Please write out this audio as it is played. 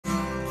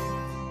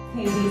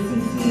Hey,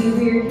 BCC,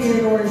 we are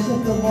here to worship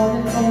the one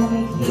and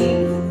only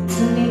King,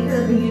 the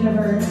maker of the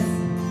universe.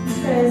 He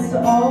says to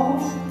all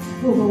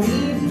who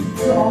believe,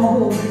 to all who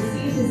will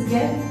receive his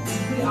gift,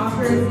 he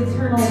offers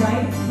eternal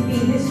life to be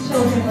his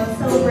children. Let's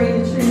celebrate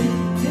the truth.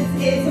 This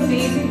is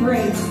Amazing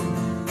Grace.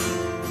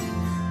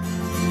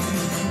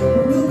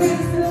 Who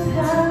breaks the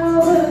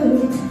power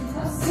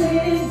of sin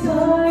and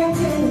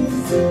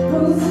darkness,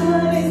 whose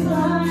love is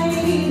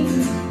mighty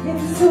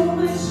and so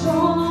much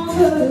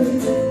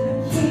stronger.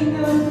 King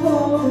of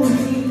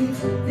glory,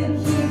 the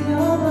King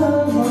of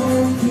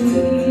all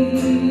kings,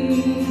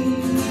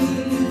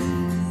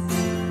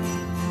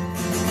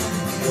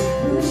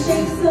 who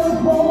shakes the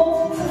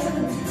whole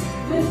earth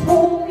with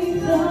holy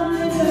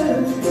thunder,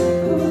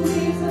 who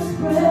leaves us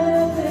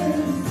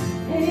breathless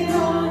in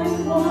awe and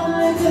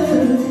wonder,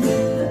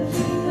 the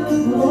King of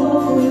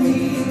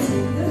glory,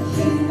 the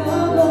King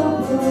of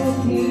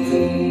all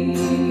kings.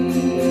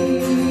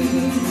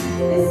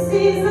 This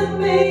is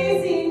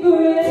amazing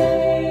grace.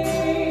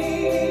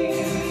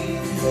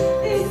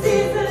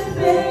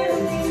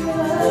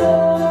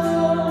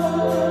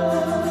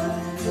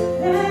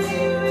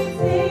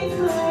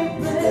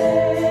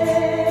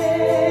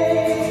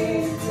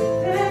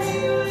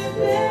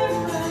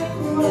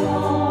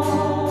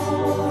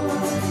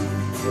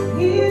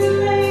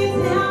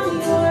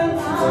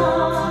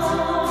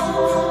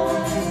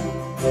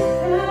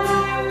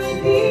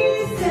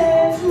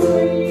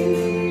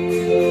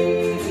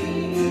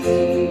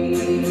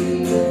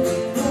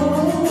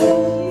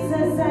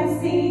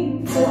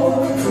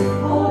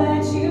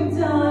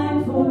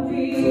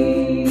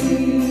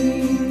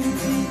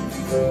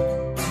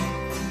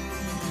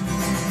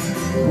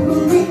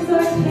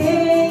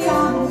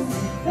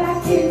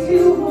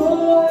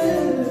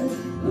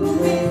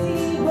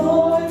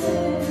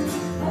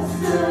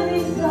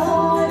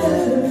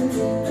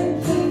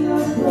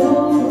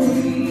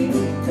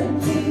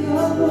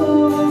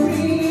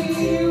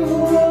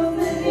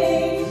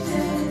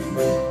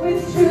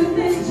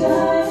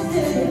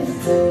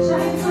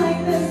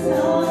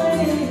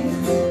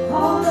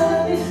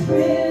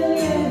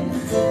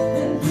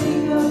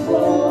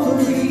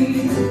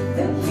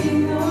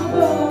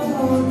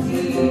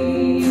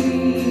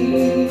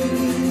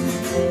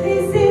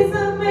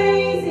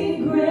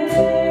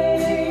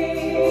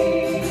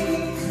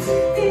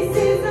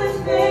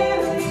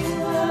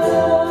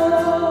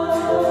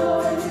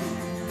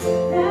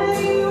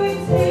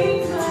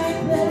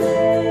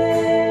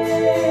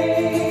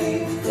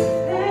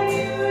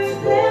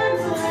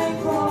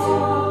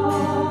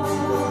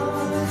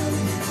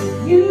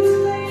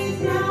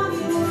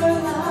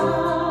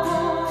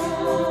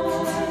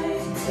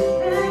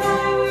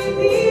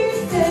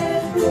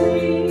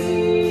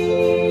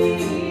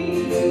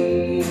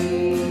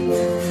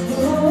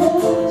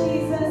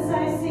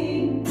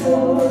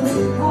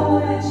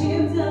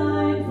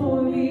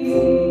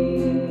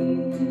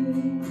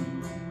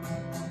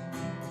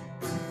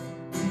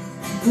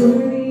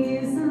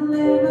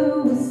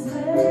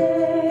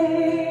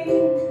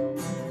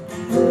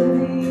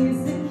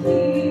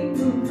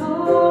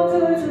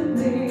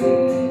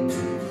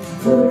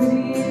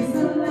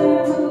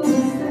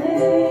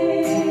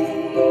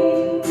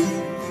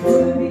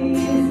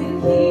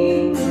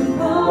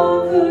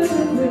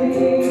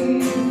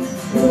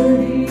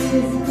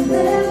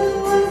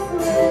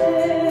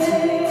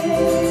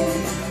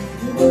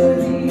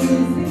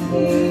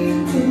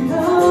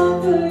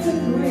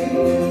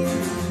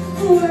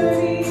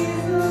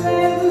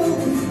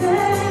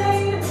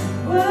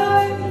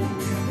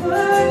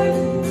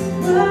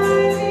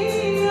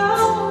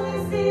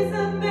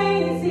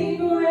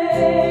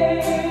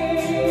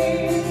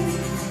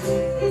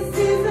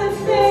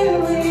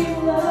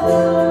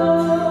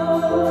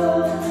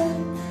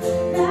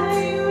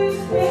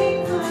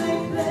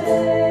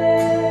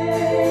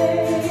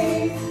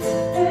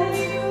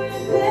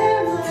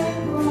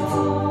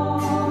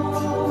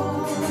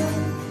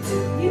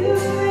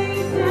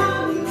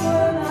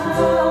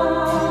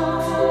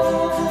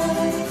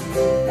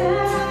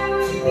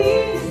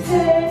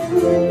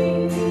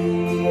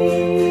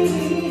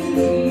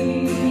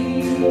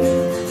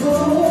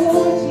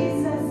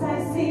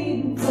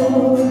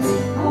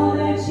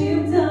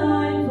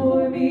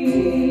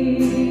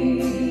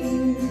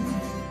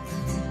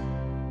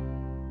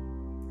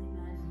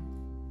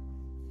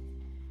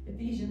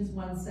 Ephesians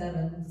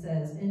 1:7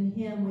 says, "In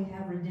him we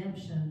have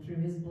redemption through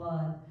his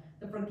blood,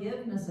 the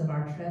forgiveness of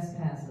our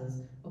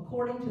trespasses,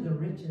 according to the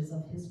riches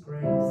of his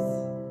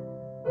grace."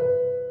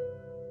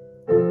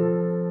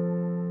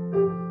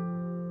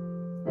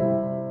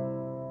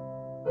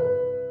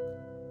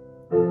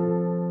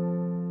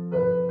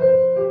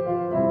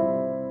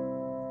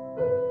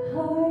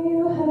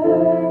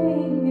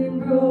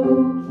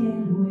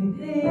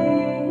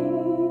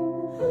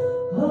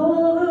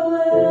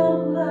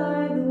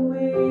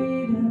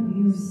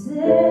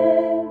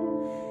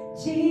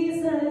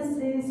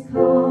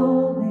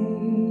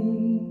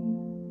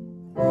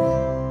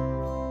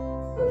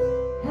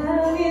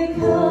 Have you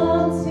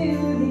come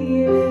to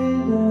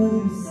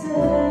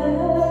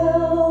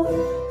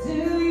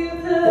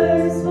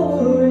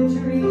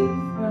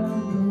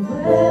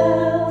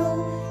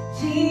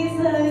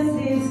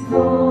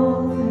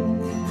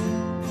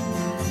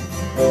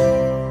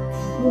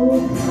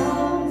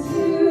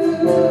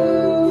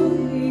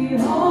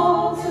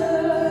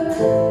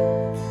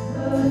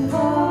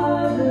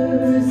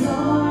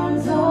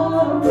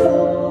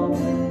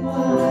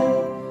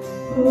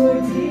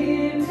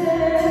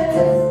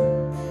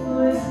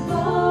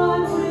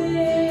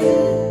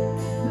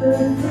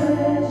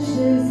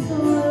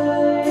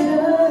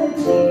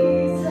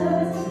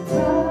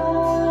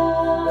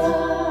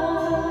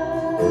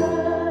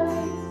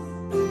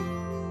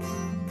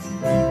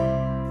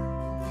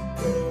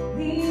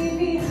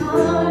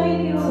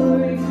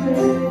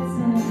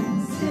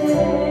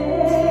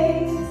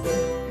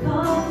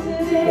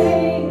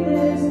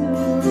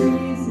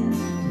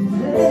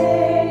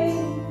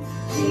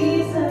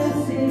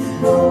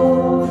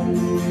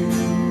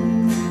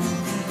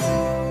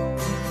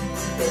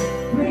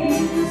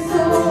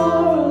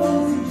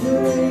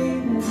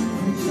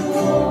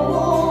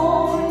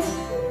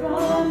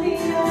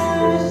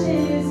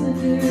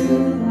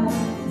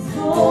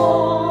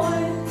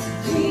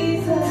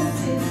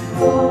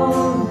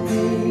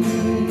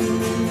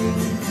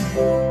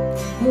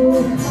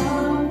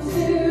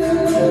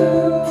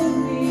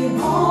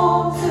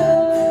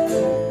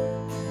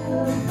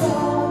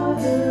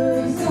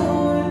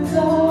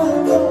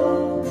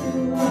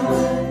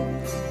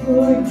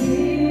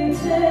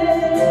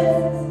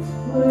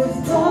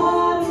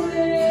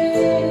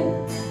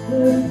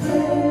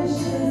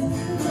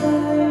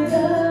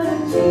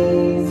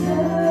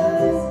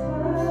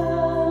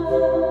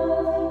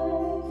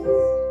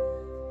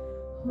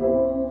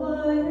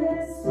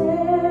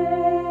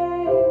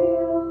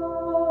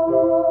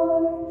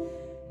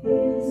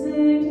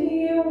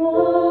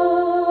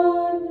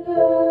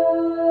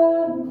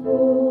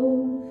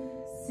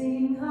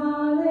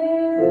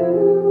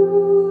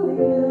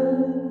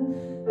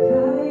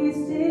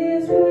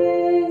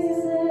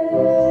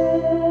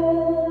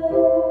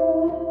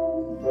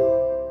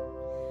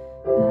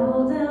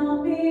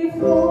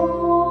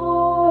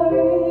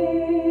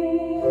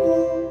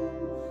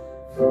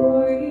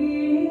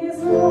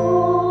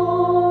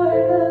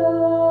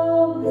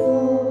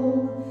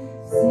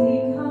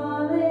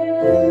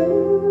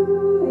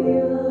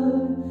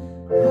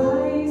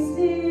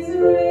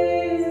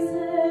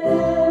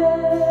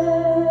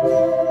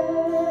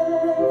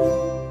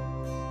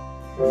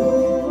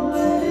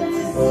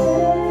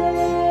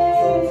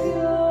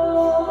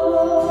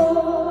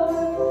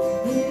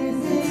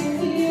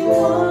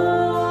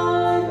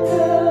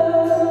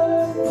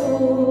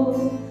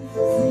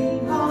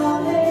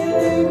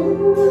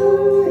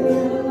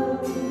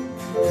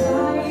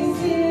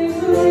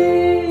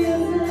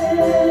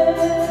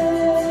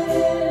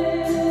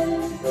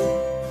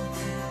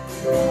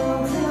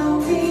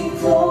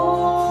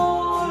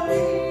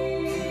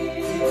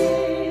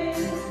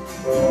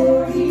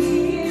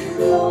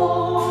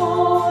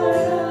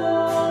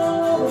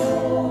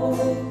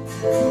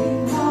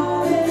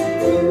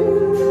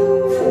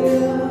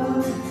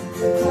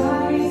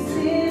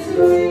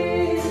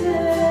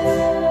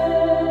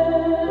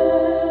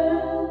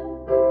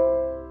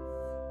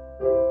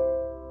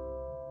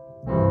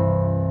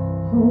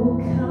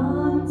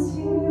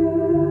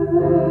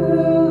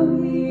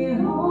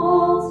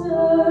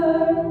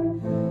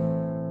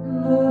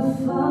The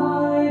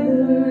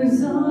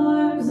Father's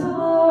arms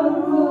are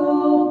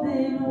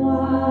open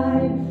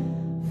wide.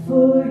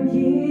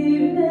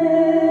 Forgiveness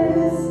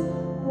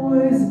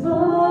was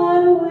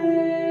bought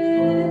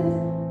with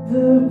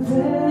the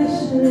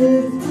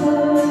precious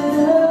blood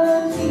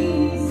of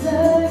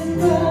Jesus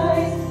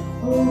Christ.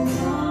 Oh,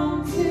 come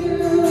to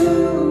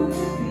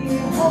the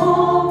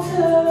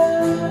altar.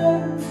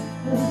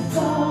 The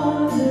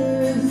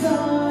Father's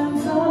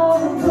arms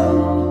are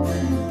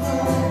open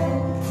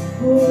wide.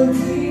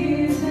 Forgiveness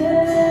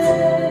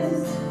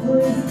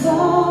was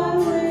bought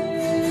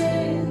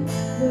with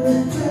the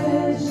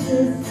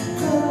precious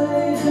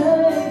blood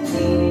of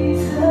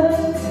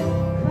Jesus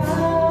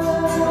Christ.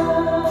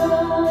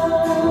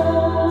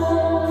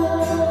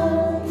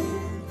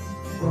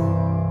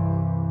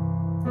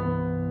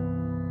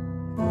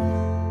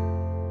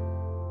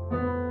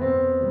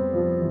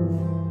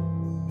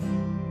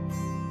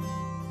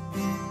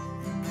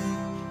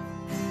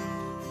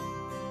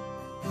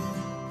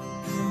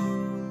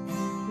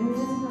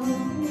 There's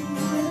nothing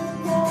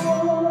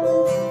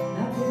more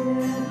that could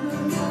ever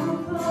come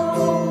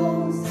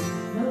close.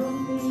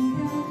 Nothing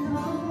can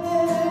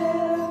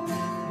compare.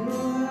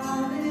 You're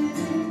our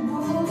living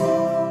hope.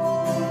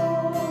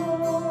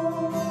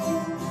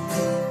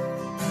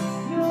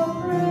 Your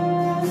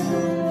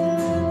presence,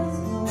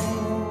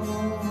 Lord.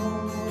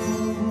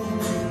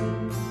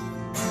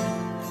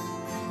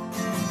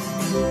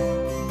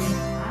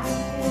 I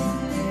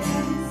tasted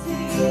and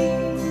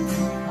seen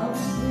of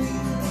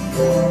sweet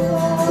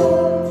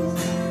rose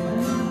when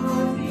my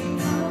heart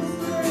becomes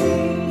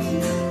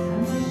free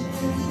and the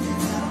shame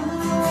is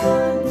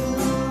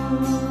undone.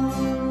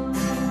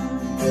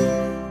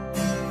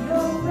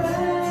 Your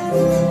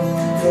presence, Lord.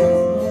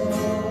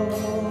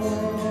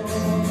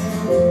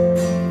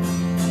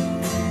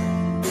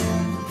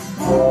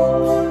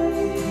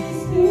 Holy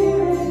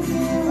Spirit,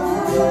 you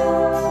are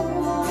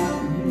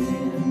welcome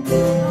here.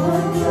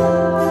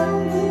 Unlock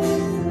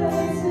this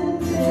place and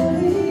fill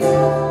the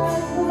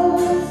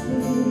atmosphere.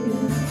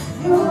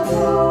 Your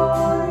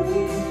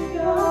glory,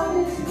 God,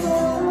 is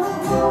what our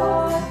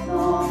hearts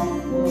long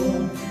for.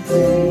 To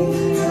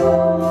be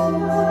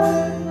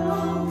overcome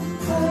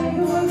by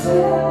your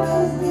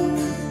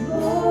presence,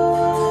 Lord.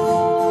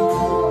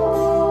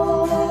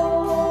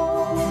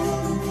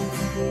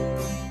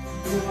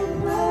 Your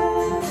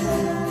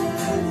presence,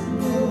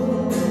 Lord.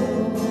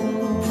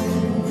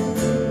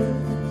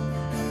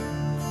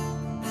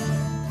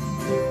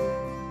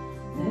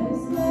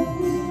 There's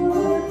nothing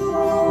worth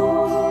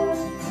more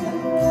that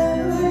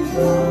ever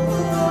comes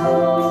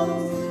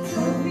close.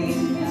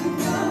 Nothing can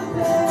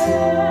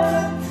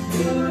compare.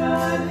 You're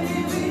our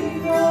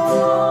living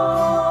hope.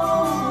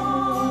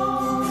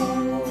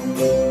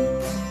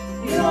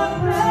 Your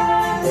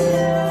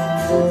presence,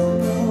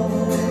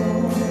 Lord.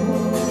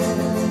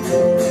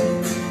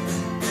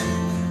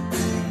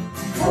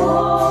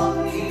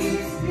 Holy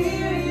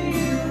Spirit,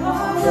 you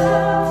are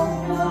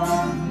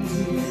welcome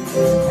here.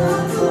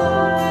 Come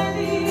flood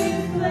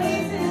this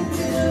place and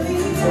fill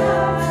the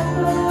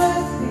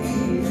atmosphere.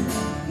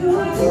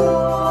 Your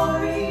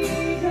glory,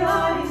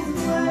 God, is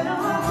what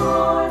our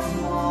hearts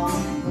long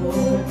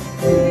for.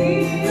 To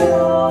be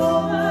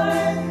overcome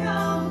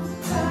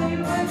by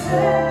your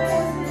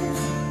presence,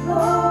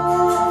 Lord.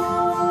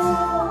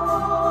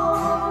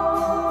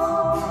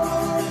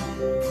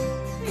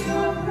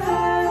 Your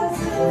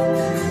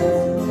presence,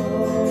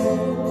 Lord.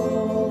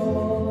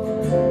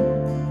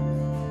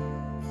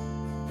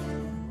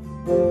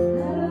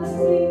 Let us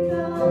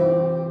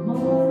become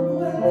more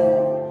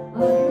aware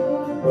of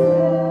your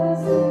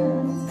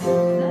presence.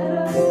 Let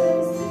us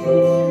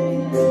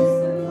experience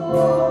the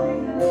glory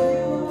of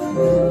your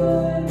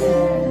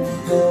goodness.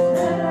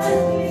 Let us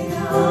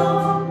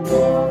become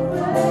more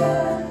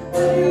aware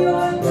of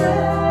your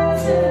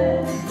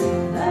presence.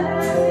 Let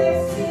us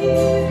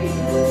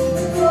experience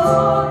the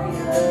glory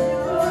of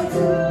your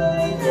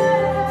goodness.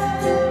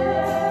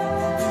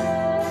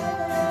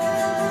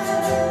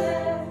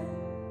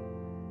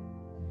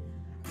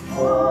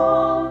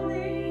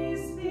 Holy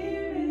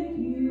Spirit,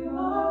 you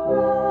are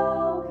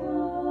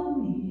welcome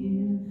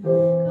here.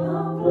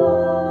 Come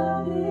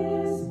flood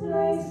this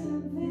place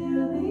and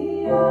fill the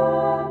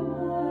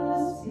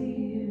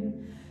atmosphere.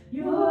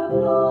 Your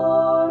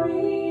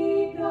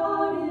glory,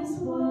 God, is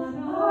what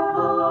our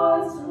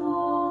hearts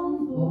long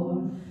for.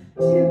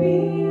 To be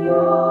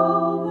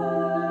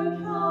overcome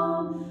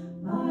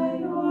by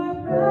your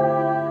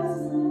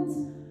presence,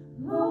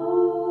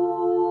 Lord.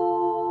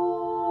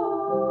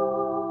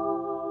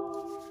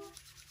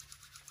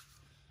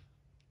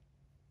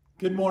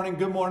 Good morning,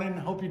 good morning.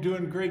 Hope you're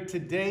doing great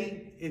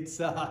today. It's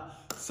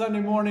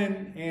Sunday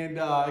morning and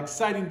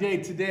exciting day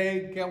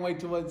today. Can't wait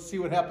to see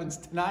what happens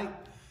tonight.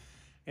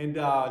 And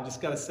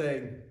just gotta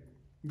say,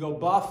 go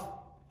Buff.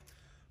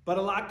 But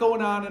a lot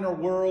going on in our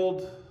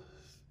world,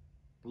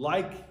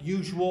 like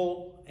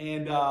usual,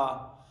 and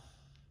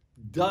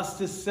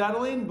dust is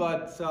settling,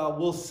 but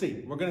we'll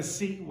see. We're gonna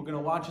see. We're gonna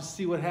watch and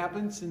see what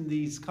happens in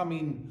these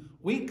coming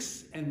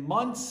weeks and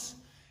months,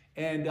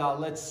 and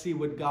let's see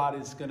what God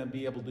is gonna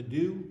be able to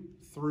do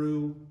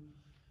through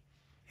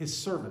his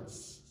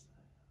servants,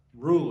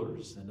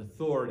 rulers and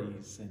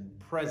authorities and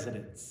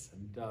presidents.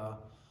 And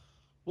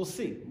we'll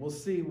see. We'll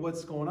see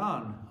what's going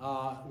on,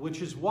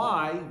 which is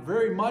why,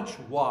 very much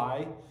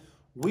why,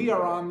 we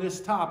are on this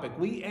topic.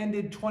 We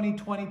ended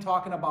 2020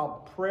 talking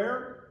about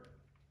prayer,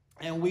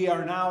 and we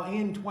are now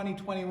in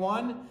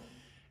 2021,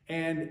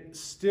 and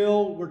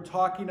still we're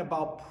talking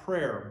about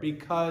prayer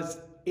because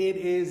it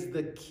is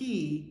the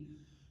key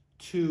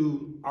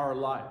to our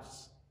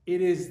lives.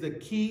 It is the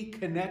key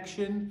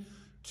connection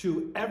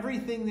to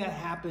everything that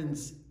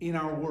happens in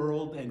our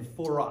world and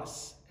for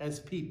us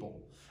as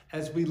people.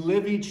 As we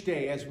live each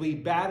day, as we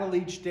battle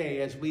each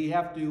day, as we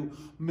have to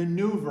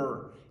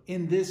maneuver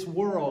in this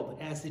world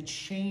as it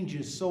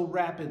changes so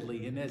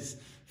rapidly and as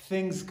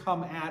things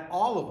come at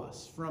all of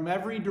us from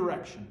every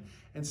direction.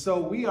 And so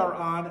we are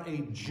on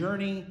a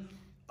journey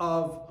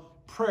of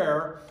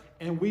prayer,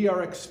 and we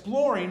are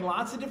exploring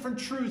lots of different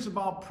truths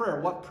about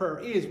prayer, what prayer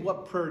is,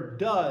 what prayer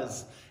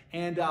does,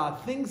 and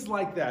things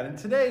like that. And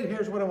today,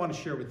 here's what I want to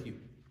share with you.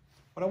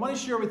 What I want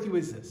to share with you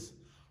is this.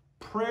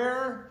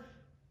 Prayer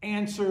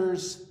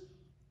answers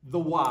the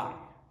why.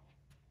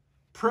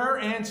 Prayer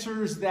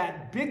answers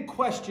that big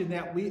question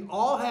that we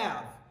all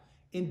have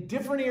in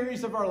different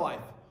areas of our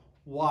life.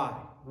 Why?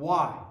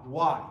 Why?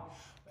 Why?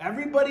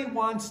 Everybody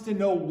wants to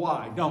know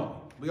why, don't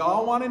we? We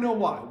all want to know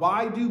why.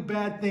 Why do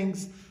bad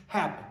things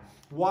happen?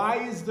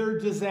 Why is there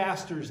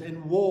disasters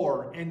and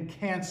war and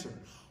cancer?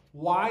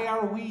 Why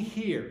are we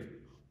here?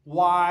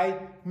 Why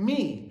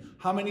me?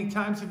 How many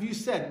times have you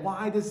said,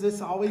 why does this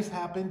always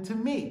happen to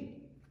me?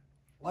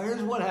 Well,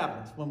 here's what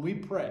happens when we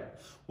pray.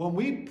 When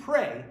we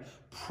pray,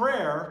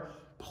 prayer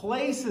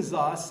places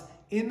us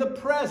in the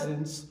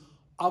presence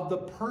of the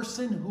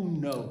person who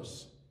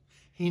knows.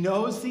 He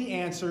knows the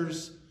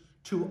answers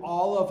to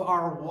all of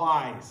our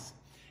whys.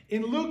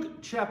 In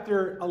Luke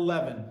chapter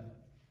 11,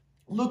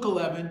 Luke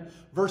 11,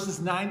 verses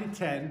 9 to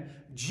 10,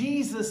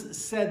 Jesus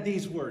said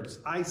these words,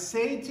 I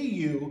say to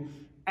you,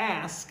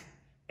 ask,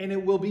 and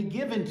it will be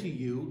given to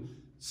you.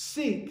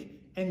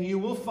 Seek, and you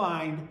will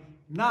find.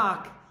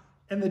 Knock,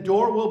 and the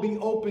door will be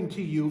open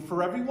to you.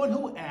 For everyone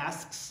who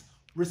asks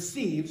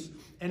receives,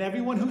 and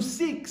everyone who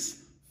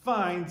seeks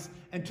finds,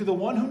 and to the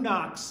one who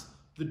knocks,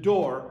 the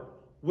door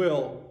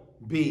will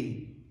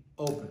be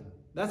open.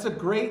 That's a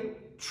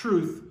great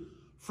truth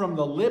from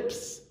the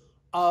lips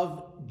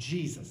of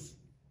Jesus.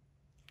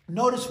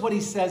 Notice what he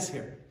says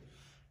here.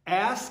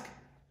 Ask,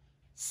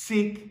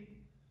 seek,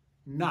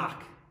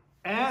 knock.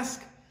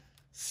 Ask,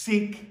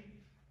 seek,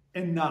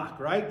 and knock,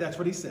 right? That's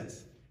what he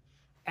says.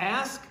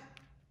 Ask,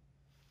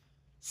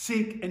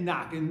 seek, and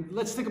knock. And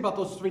let's think about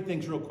those three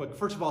things real quick.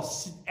 First of all,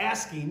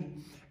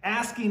 asking.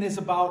 Asking is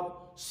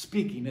about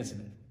speaking, isn't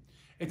it?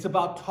 It's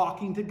about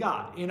talking to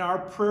God. In our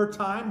prayer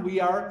time, we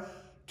are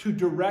to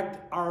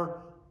direct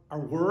our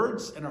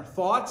words and our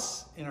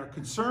thoughts and our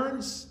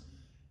concerns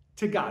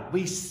to God.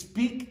 We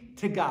speak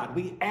to God.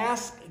 We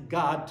ask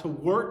God to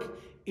work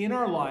in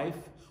our life.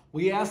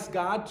 We ask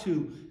God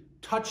to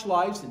touch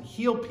lives and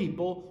heal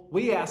people.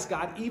 We ask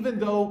God, even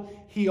though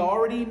he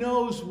already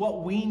knows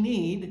what we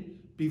need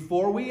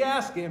before we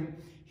ask him,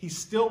 he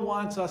still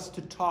wants us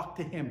to talk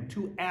to him,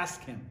 to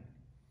ask him.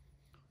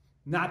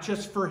 Not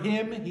just for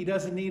him, he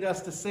doesn't need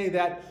us to say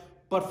that,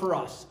 but for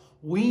us.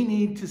 We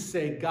need to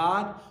say,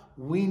 God,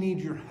 we need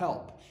your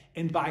help.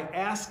 And by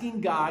asking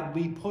God,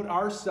 we put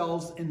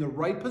ourselves in the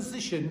right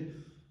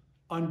position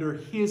under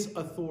his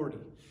authority.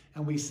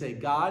 And we say,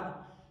 God,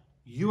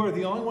 you are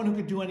the only one who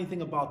could do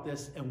anything about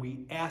this, and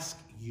we ask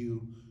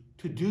you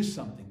to do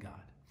something, God.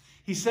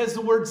 He says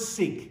the word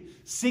seek.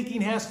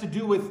 Seeking has to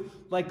do with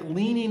like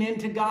leaning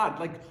into God,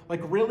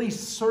 like really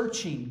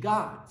searching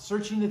God,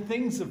 searching the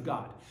things of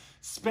God,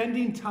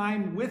 spending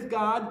time with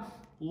God,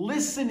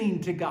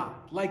 listening to God,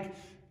 like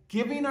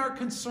giving our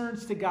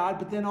concerns to God,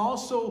 but then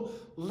also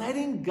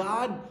letting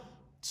God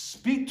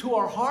speak to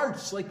our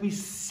hearts, like we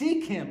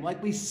seek him,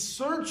 like we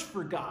search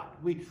for God.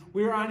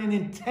 We're on an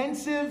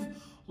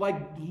intensive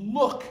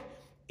look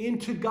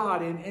into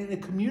God and a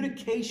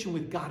communication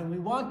with God, and we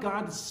want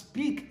God to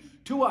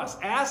speak to us.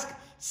 Ask,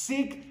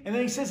 seek, and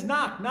then he says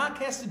knock. Knock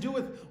has to do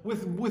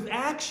with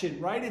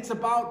action, right? It's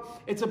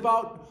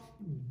about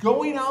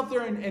going out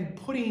there and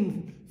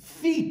putting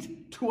feet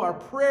to our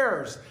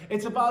prayers.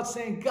 It's about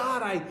saying,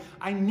 God,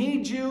 I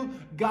need you.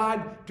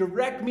 God,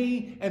 direct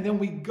me. And then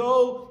we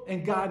go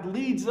and God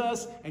leads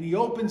us and he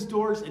opens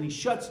doors and he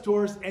shuts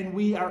doors, and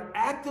we are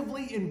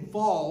actively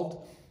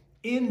involved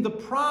in the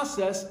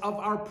process of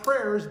our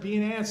prayers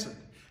being answered.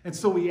 And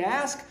so we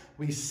ask,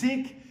 we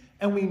seek,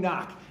 and we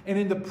knock. And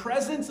in the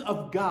presence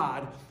of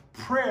God,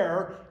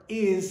 prayer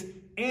is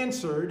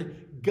answered,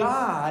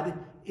 God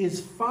is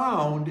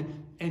found,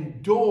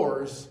 and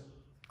doors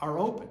are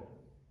open.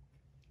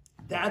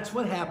 That's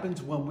what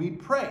happens when we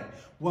pray,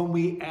 when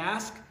we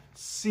ask,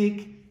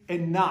 seek,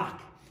 and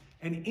knock.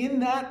 And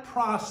in that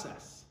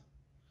process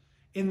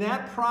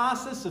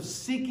of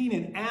seeking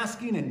and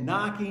asking and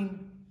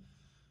knocking,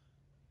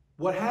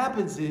 what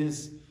happens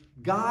is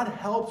God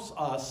helps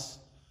us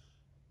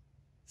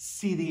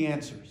see the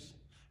answers.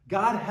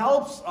 God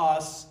helps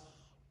us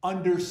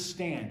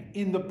understand.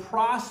 In the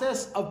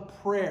process of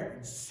prayer,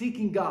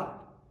 seeking God,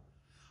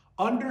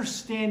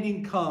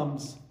 understanding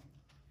comes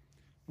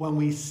when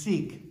we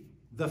seek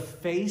the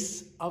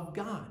face of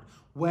God.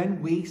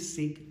 When we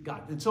seek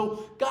God. And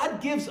so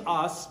God gives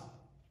us,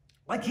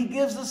 like he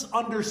gives us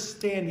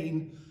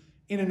understanding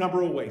in a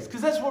number of ways.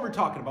 Because that's what we're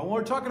talking about. When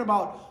we're talking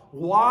about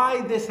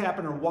why this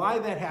happened or why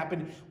that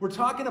happened, we're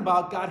talking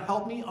about, God,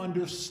 help me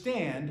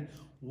understand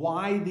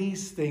why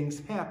these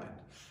things happened.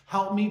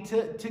 Help me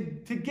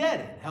to get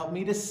it. Help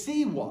me to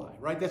see why,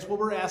 right? That's what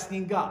we're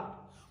asking God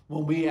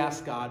when we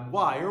ask God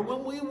why, or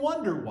when we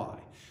wonder why.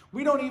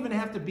 We don't even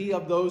have to be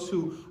of those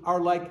who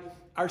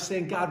are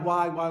saying, God,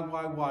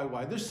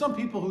 why? There's some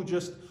people who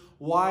just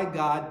why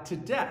God to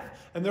death.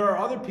 And there are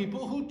other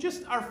people who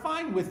just are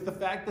fine with the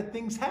fact that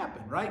things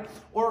happen, right?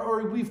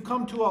 Or we've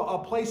come to a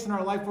place in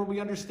our life where we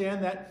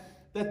understand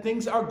that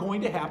things are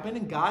going to happen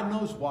and God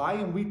knows why,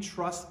 and we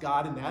trust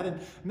God in that.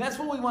 And that's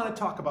what we want to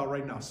talk about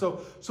right now.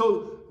 So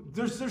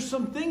there's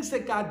some things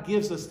that God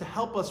gives us to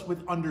help us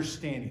with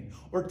understanding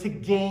or to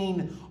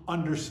gain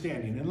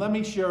understanding. And let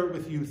me share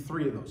with you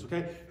 3 of those,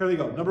 okay? Here we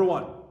go. Number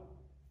 1,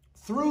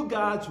 through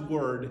God's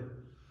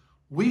word,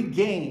 we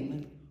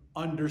gain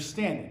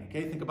understanding,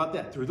 okay? Think about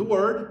that. Through the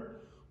word,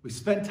 we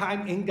spend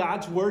time in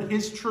God's word,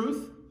 his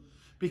truth,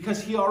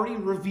 because he already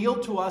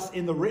revealed to us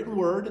in the written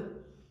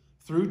word,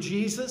 through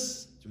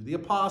Jesus, through the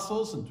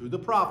apostles, and through the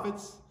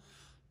prophets,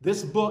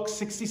 this book,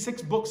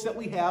 66 books that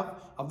we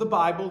have of the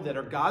Bible that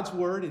are God's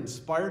word,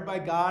 inspired by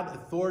God,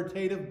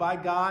 authoritative by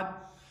God.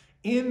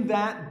 In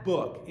that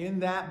book,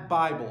 in that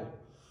Bible,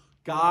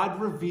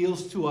 God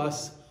reveals to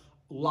us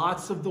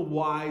lots of the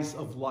whys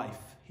of life.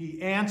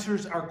 He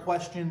answers our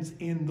questions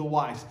in the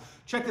whys.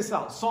 Check this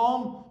out.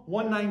 Psalm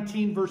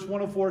 119 verse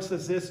 104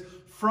 says this,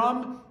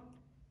 from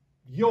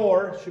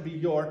your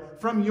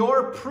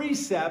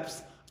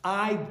precepts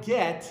I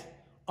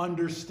get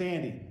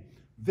understanding.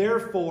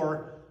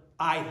 Therefore,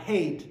 I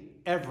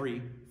hate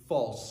every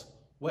false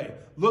way.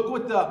 Look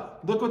what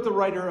the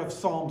writer of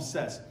Psalms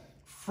says.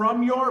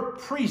 From your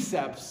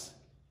precepts,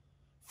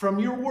 from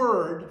your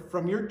word,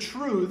 from your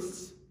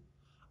truths,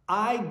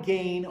 I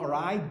gain or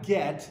I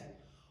get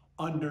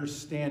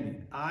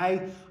understanding.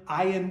 I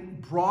am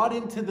brought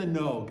into the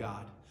know,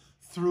 God,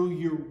 through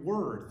your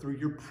word, through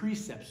your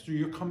precepts, through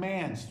your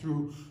commands,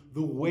 through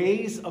the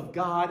ways of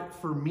God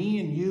for me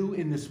and you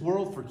in this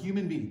world, for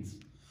human beings.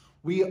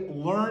 We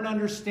learn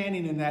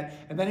understanding in that.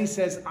 And then he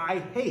says, I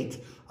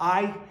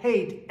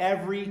hate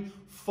every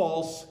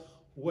false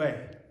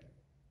way.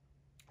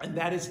 And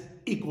that is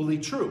equally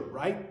true,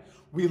 right?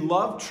 We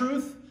love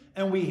truth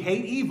and we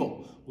hate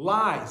evil,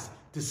 lies,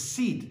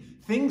 deceit,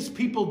 things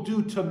people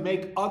do to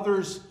make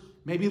others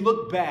maybe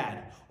look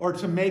bad, or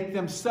to make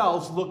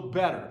themselves look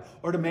better,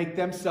 or to make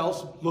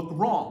themselves look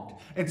wronged.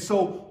 And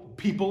so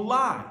people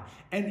lie.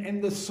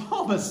 And the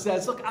psalmist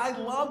says, look, I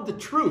love the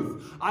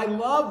truth. I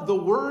love the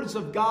words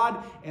of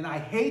God, and I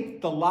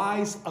hate the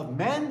lies of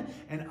men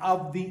and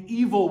of the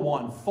evil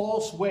one,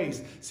 false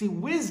ways. See,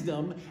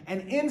 wisdom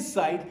and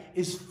insight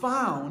is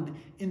found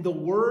in the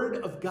word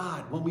of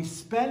God. When we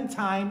spend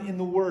time in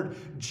the word,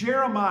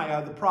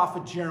 Jeremiah, the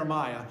prophet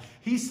Jeremiah,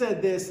 he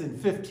said this in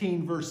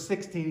 15 verse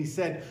 16. He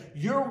said,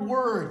 your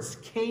words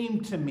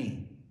came to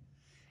me,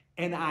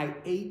 and I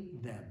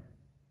ate them.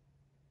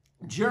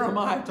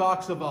 Jeremiah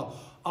talks of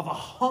a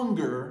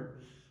hunger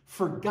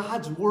for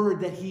God's word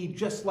that he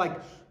just like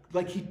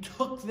he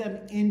took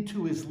them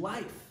into his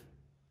life.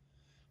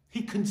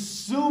 He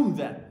consumed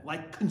them,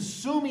 like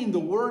consuming the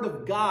word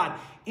of God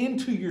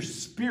into your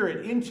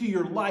spirit, into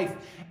your life.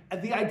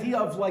 And the idea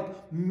of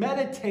like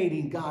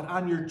meditating, God,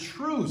 on your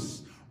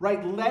truths,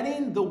 right?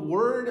 Letting the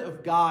word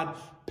of God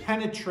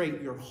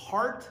penetrate your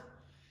heart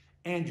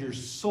and your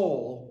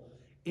soul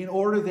in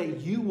order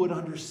that you would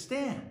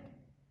understand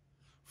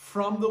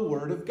from the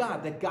word of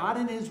God, that God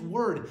in his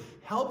word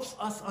helps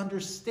us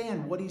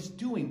understand what he's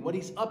doing, what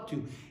he's up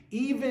to.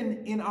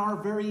 Even in our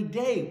very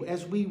day,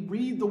 as we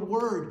read the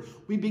word,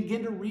 we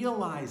begin to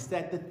realize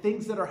that the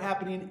things that are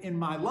happening in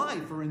my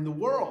life or in the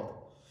world,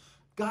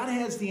 God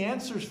has the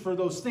answers for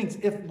those things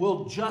if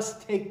we'll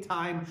just take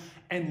time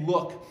and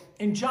look.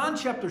 In John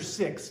chapter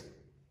 6,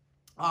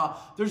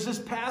 there's this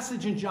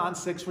passage in John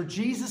 6 where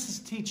Jesus is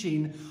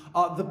teaching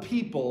the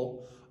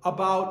people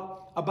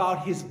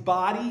about his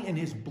body and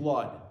his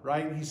blood,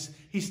 right?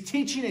 He's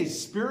teaching a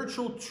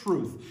spiritual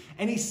truth.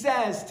 And he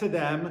says to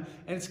them,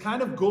 and it's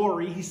kind of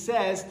gory, he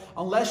says,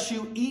 unless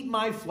you eat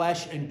my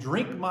flesh and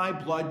drink my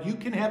blood, you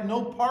can have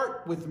no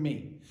part with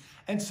me.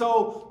 And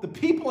so the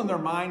people in their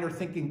mind are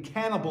thinking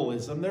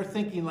cannibalism. They're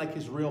thinking like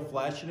his real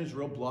flesh and his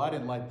real blood,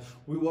 and like,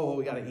 we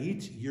got to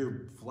eat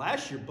your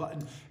flesh, your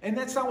blood. And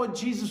that's not what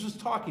Jesus was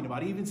talking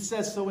about. He even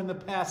says so in the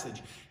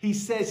passage. He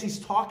says he's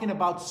talking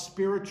about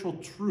spiritual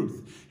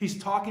truth. He's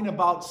talking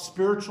about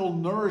spiritual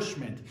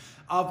nourishment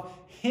of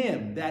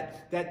him,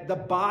 that the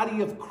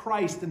body of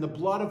Christ and the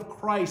blood of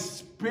Christ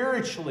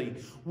spiritually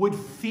would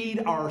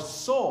feed our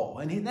soul.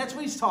 And that's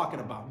what he's talking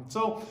about.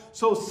 So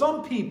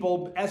some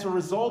people, as a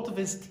result of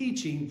his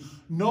teaching,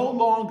 no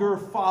longer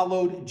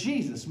followed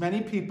Jesus.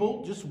 Many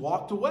people just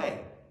walked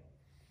away.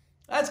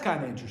 That's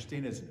kind of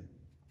interesting, isn't it?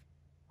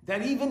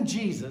 That even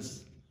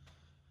Jesus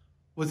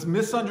was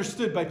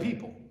misunderstood by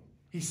people.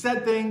 He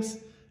said things,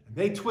 and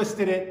they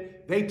twisted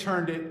it, they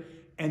turned it,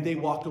 and they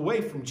walked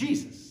away from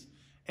Jesus.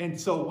 And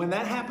so when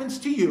that happens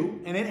to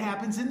you, and it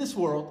happens in this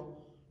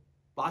world,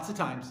 lots of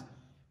times,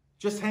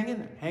 just hang in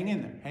there, hang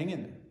in there, hang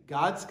in there.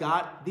 God's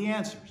got the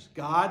answers.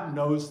 God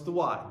knows the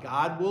why.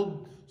 God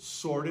will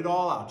sort it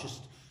all out.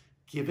 Just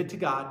give it to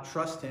God.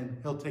 Trust him.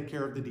 He'll take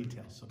care of the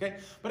details. Okay?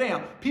 But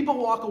anyhow, people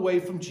walk away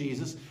from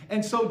Jesus.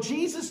 And so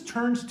Jesus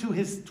turns to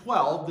his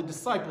 12, the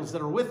disciples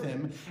that are with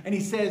him, and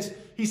he says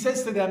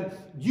to them,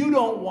 you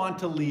don't want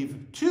to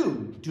leave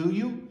too, do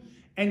you?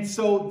 And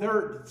so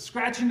they're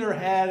scratching their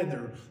head and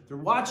they're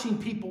watching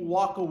people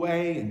walk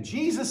away. And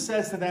Jesus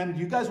says to them, do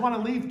you guys want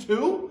to leave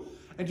too?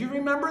 And do you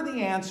remember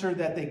the answer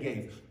that they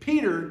gave?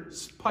 Peter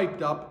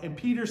piped up and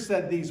Peter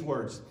said these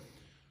words,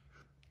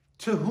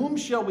 to whom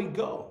shall we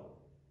go?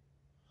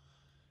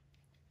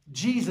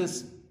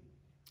 Jesus,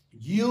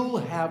 you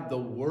have the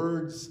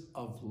words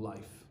of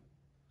life.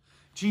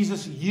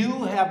 Jesus,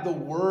 you have the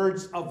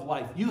words of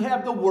life. You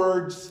have the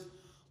words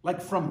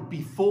like from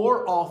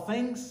before all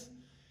things,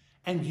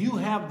 and you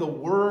have the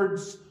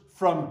words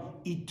from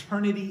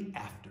eternity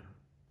after.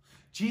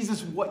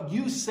 Jesus, what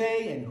you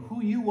say and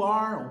who you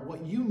are and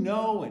what you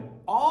know and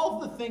all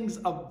the things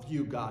of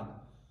you, God,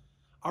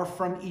 are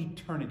from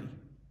eternity.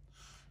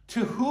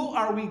 To who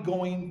are we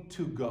going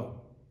to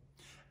go?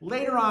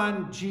 Later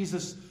on,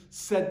 Jesus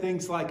said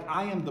things like,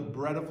 I am the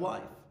bread of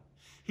life.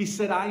 He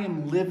said, I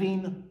am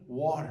living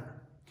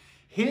water.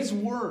 His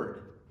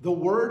word, the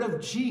word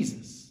of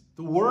Jesus,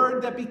 the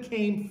word that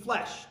became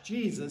flesh,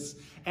 Jesus,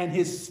 and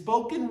his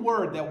spoken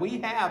word that we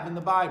have in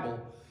the Bible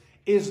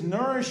is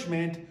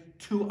nourishment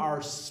to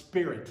our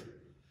spirit.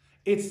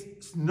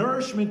 It's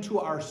nourishment to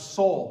our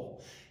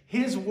soul.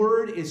 His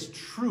word is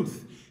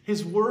truth.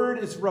 His word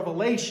is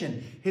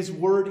revelation. His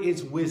word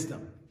is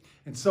wisdom.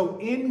 And so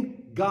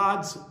in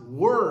God's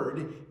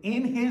word,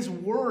 in his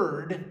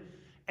word,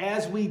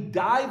 as we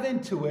dive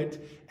into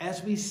it,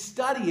 as we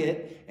study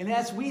it, and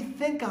as we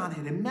think on it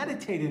and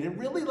meditate it and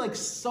really like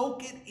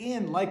soak it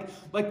in, like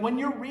when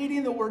you're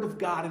reading the word of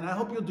God, and I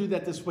hope you'll do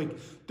that this week,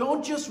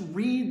 don't just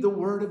read the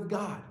word of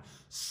God.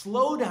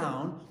 Slow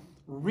down,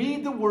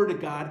 read the word of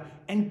God,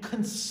 and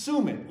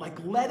consume it. Like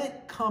let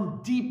it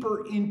come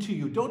deeper into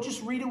you. Don't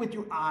just read it with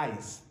your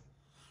eyes.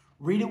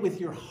 Read it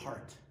with your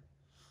heart.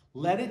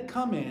 Let it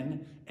come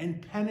in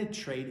and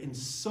penetrate and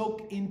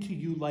soak into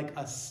you like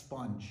a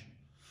sponge.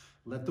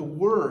 Let the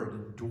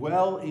word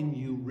dwell in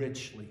you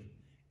richly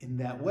in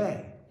that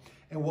way.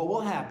 And what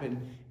will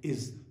happen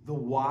is the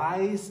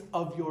whys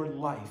of your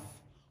life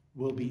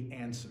will be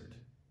answered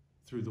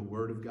through the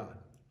word of God.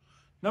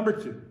 Number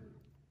 2.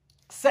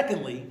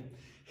 Secondly,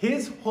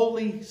 his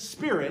Holy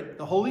Spirit,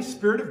 the Holy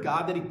Spirit of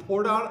God that he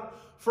poured out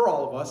for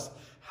all of us,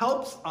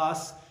 helps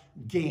us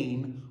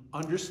gain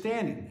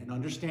understanding. And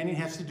understanding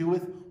has to do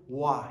with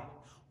why.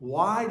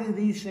 Why do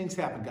these things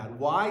happen, God?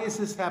 Why is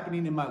this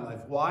happening in my life?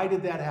 Why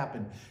did that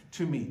happen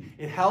to me?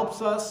 It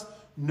helps us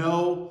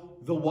know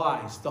the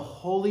whys. The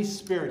Holy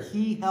Spirit,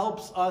 he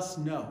helps us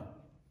know.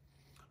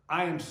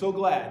 I am so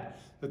glad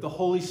that the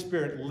Holy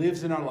Spirit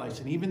lives in our lives.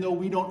 And even though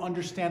we don't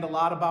understand a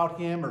lot about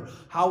him or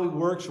how he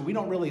works, or we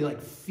don't really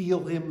like feel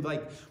him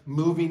like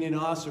moving in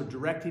us or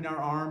directing our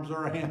arms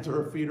or our hands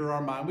or our feet or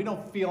our mind, we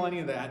don't feel any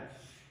of that.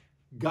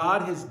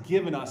 God has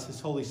given us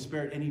his Holy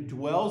Spirit and he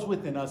dwells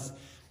within us.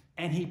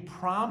 And he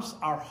prompts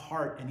our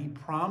heart, and he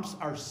prompts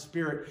our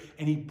spirit,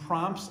 and he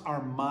prompts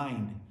our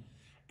mind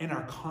and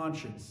our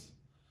conscience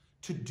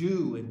to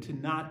do and to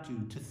not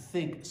do, to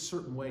think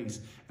certain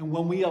ways. And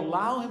when we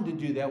allow him to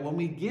do that, when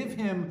we give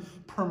him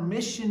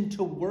permission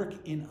to work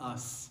in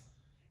us,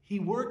 he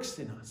works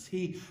in us.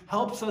 He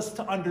helps us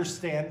to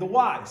understand the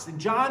whys. In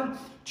John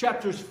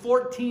chapters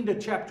 14 to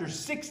chapter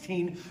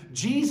 16,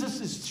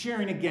 Jesus is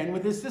sharing again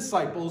with his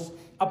disciples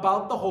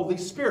about the Holy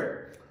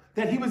Spirit.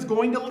 That he was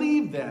going to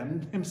leave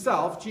them,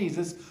 himself,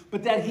 Jesus,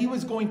 but that he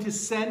was going to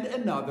send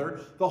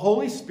another, the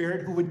Holy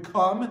Spirit, who would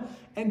come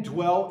and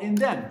dwell in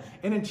them.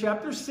 And in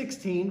chapter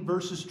 16,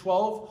 verses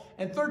 12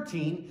 and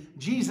 13,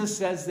 Jesus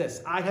says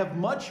this, I have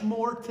much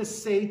more to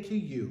say to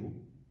you,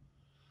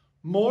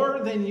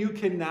 more than you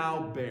can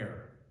now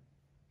bear.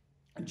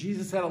 And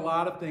Jesus had a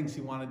lot of things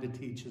he wanted to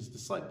teach his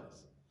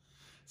disciples.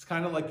 It's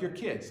kind of like your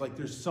kids. Like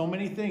there's so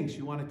many things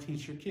you want to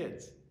teach your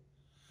kids.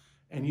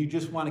 And you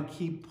just want to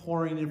keep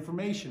pouring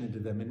information into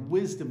them and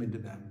wisdom into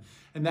them.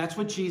 And that's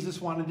what Jesus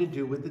wanted to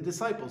do with the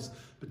disciples.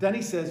 But then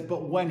he says,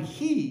 but when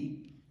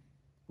he,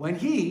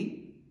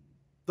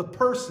 the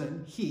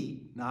person,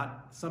 he,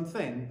 not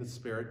something, the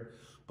Spirit,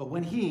 but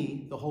when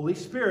he, the Holy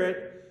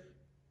Spirit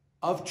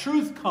of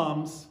truth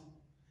comes,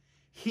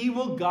 he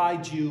will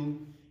guide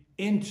you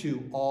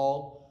into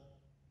all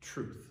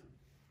truth.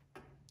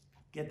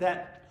 Get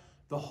that?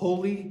 The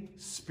Holy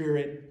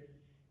Spirit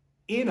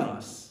in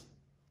us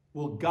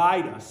will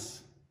guide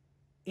us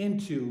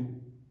into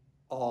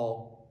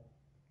all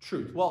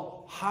truth.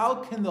 Well, how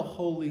can the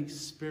Holy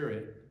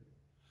Spirit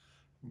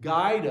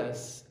guide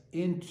us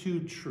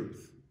into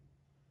truth?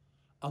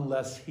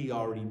 unless he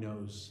already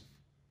knows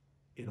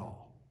it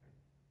all.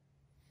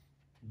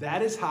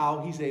 That is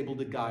how he's able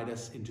to guide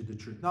us into the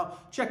truth. Now,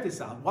 check this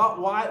out.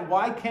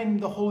 Why can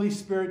the Holy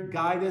Spirit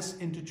guide us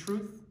into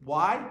truth?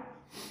 Why?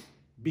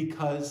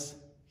 Because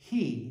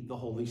he, the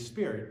Holy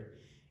Spirit,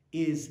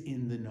 is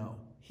in the know.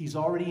 He's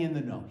already in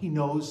the know. He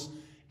knows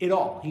it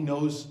all. He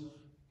knows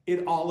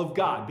it all of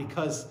God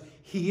because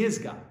he is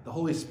God. The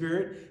Holy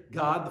Spirit,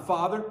 God the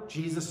Father,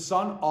 Jesus the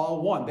Son,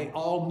 all one. They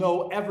all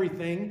know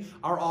everything,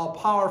 are all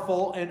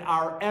powerful, and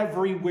are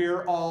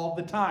everywhere all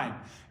the time.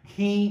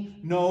 He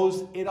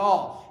knows it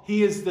all.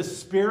 He is the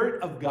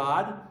Spirit of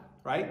God,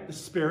 right? The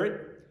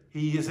Spirit.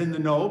 He is in the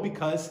know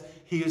because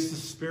he is the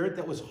Spirit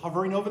that was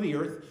hovering over the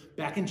earth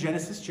back in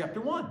Genesis chapter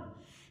 1.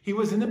 He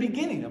was in the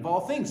beginning of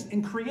all things.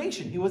 In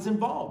creation, he was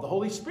involved, the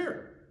Holy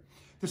Spirit.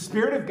 The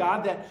Spirit of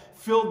God that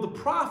filled the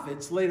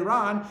prophets later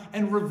on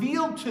and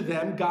revealed to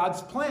them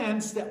God's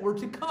plans that were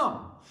to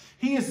come.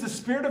 He is the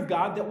Spirit of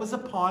God that was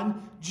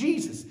upon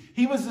Jesus.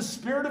 He was the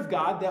Spirit of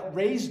God that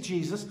raised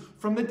Jesus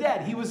from the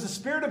dead. He was the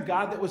Spirit of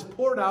God that was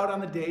poured out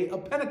on the day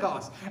of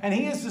Pentecost. And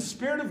he is the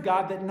Spirit of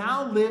God that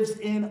now lives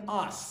in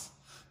us.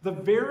 The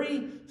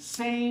very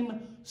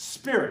same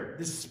Spirit,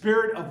 the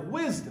Spirit of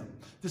wisdom,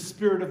 the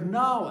Spirit of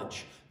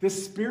knowledge, the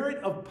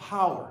Spirit of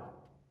power.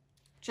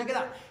 Check it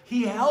out.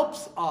 He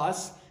helps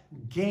us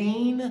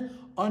gain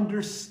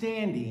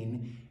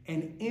understanding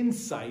and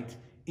insight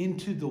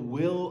into the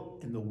will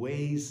and the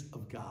ways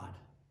of God,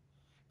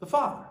 the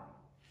Father.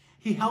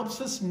 He helps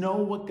us know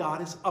what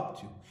God is up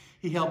to.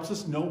 He helps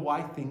us know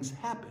why things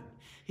happen.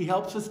 He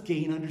helps us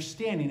gain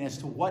understanding as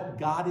to what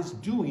God is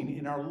doing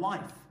in our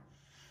life.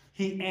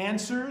 He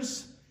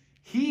answers,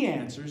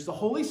 the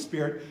Holy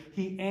Spirit,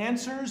 he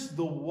answers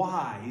the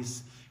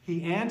whys.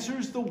 He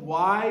answers the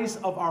whys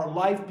of our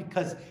life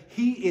because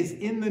he is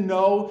in the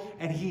know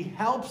and he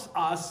helps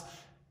us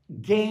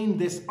gain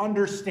this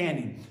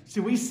understanding.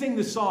 See, we sing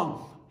the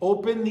song,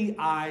 "Open the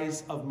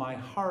eyes of my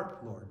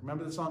heart, Lord."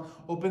 Remember the song?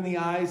 "Open the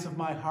eyes of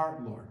my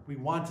heart, Lord." We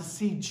want to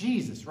see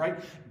Jesus, right?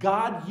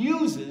 God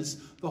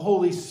uses the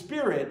Holy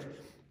Spirit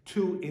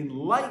to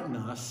enlighten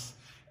us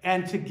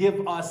and to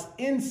give us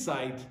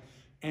insight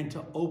and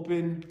to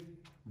open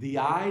the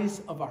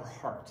eyes of our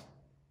heart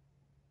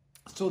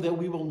so that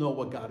we will know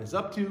what God is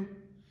up to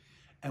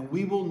and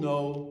we will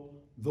know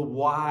the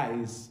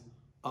whys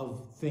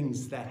of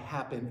things that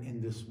happen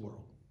in this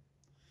world.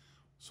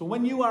 So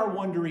when you are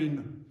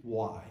wondering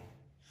why,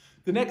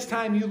 the next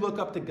time you look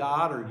up to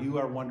God or you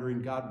are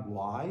wondering, God,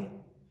 why?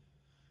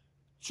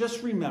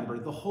 Just remember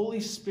the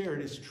Holy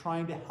Spirit is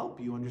trying to help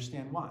you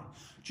understand why.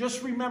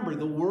 Just remember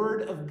the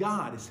Word of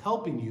God is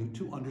helping you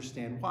to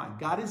understand why.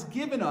 God has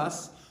given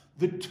us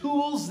the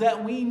tools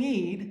that we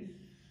need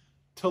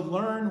to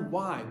learn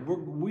why.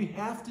 We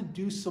have to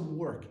do some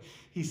work.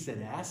 He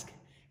said ask.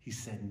 He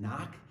said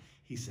knock.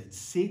 He said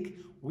seek.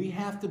 We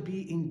have to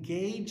be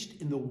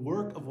engaged in the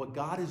work of what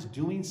God is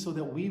doing so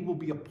that we will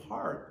be a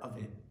part of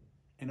it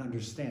and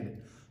understand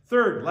it.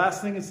 Third,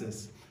 last thing is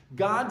this.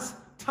 God's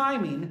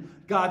timing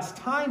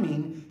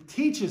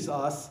teaches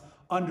us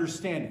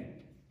understanding.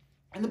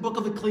 In the book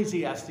of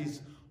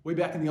Ecclesiastes, way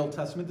back in the Old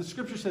Testament, the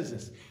scripture says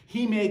this.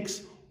 He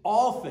makes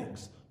all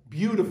things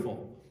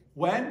beautiful.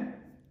 When?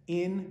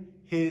 In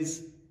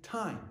his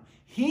time.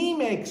 He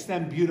makes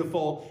them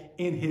beautiful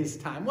in his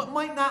time. What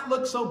might not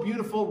look so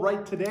beautiful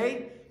right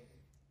today,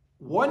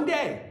 one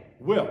day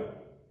will.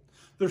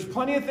 There's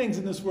plenty of things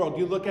in this world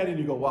you look at and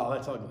you go, wow,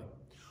 that's ugly.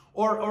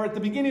 Or at the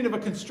beginning of a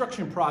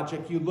construction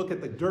project, you look at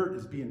the dirt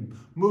is being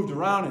moved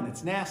around and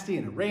it's nasty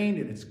and it rained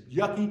and it's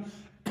yucky.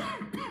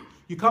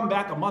 You come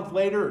back a month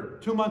later or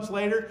 2 months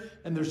later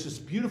and there's this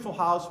beautiful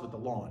house with the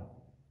lawn.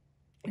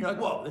 And you're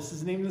like, whoa, this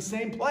isn't even the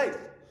same place.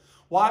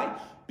 Why?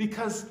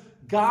 Because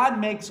God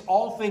makes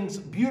all things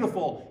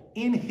beautiful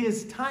in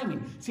his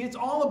timing. See, it's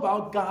all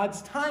about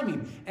God's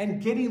timing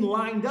and getting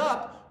lined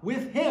up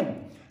with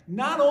him.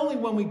 Not only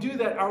when we do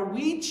that are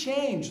we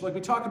changed, like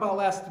we talked about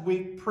last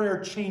week, prayer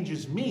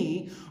changes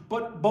me,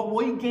 but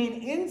we gain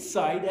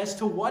insight as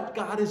to what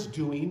God is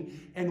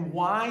doing and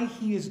why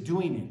he is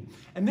doing it.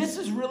 And this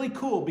is really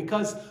cool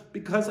because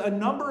a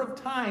number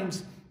of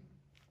times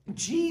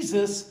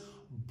Jesus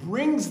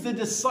brings the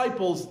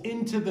disciples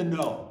into the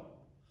know.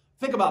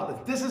 Think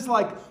about this. This is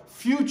like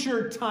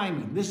future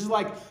timing. This is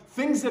like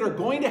things that are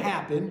going to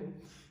happen.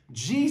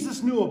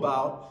 Jesus knew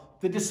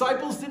about. The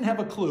disciples didn't have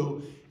a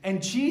clue.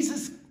 And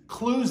Jesus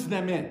clues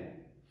them in.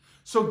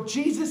 So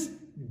Jesus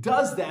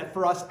does that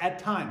for us at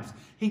times.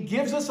 He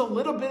gives us a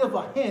little bit of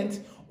a hint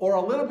or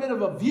a little bit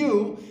of a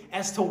view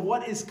as to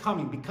what is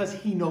coming because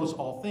he knows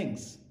all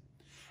things.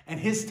 And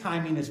his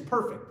timing is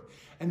perfect.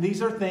 And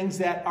these are things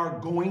that are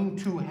going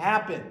to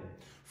happen.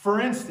 For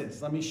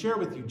instance, let me share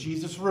with you,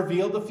 Jesus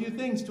revealed a few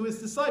things to his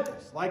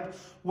disciples, like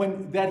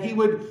that he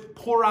would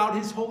pour out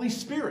his Holy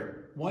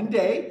Spirit. One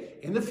day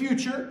in the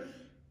future,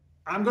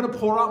 I'm going to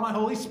pour out my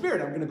Holy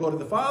Spirit. I'm going to go to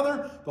the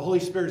Father. The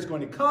Holy Spirit is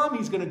going to come.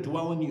 He's going to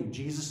dwell in you.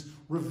 Jesus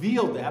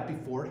revealed that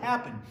before it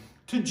happened.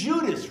 To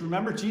Judas,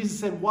 remember Jesus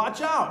said,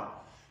 watch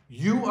out.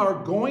 You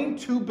are going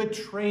to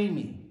betray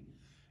me.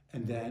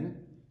 And then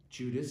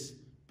Judas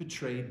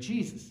betrayed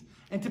Jesus.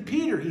 And to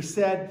Peter, he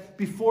said,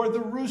 before the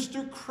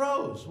rooster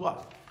crows,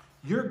 what?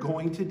 You're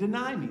going to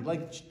deny me.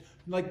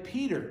 Like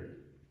Peter,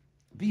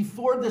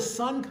 before the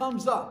sun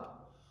comes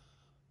up,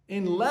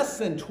 in less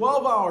than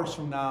 12 hours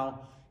from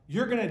now,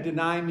 you're going to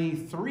deny me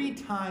 3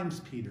 times,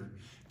 Peter.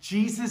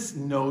 Jesus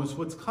knows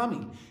what's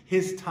coming.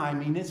 His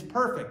timing is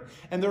perfect.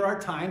 And there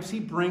are times he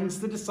brings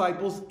the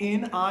disciples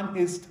in on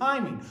his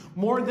timing.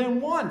 More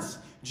than once,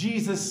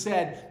 Jesus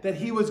said that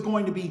he was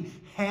going to be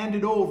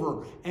handed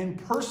over and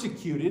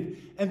persecuted,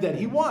 and then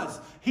he was.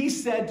 He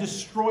said,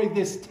 destroy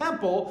this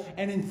temple,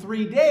 and in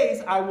 3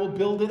 days I will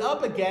build it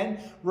up again,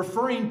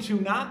 referring to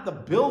not the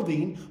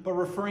building, but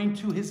referring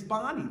to his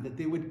body, that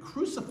they would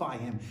crucify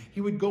him.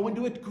 He would go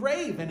into a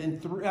grave,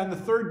 and on the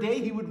 3rd day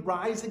he would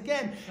rise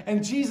again.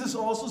 And Jesus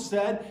also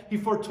said, he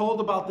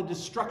foretold about the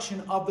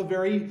destruction of the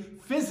very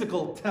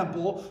physical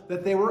temple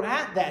that they were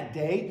at that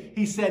day.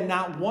 He said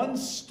not one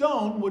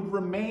stone would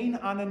remain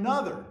on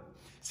another.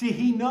 See,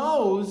 he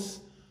knows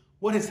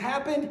what has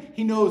happened,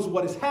 he knows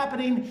what is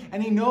happening,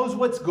 and he knows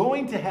what's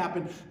going to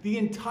happen. The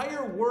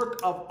entire work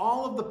of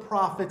all of the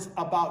prophets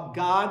about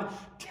God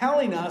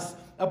telling us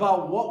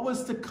about what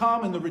was to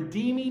come and the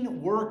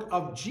redeeming work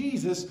of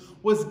Jesus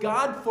was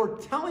God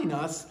foretelling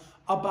us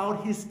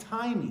about his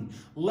timing,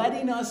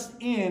 letting us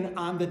in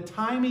on the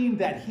timing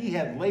that he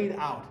had laid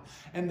out.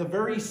 And the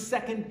very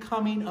second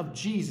coming of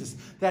Jesus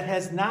that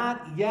has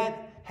not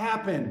yet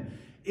happened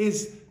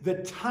is the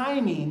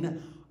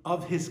timing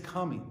of his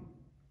coming.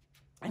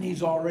 And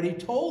he's already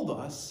told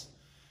us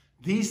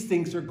these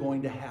things are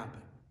going to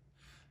happen.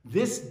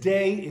 This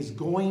day is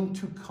going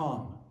to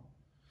come.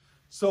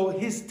 So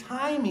his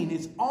timing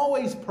is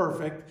always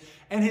perfect,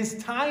 and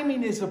his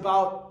timing is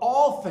about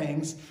all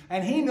things,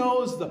 and he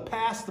knows the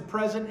past, the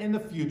present, and the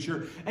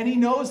future, and he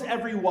knows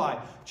every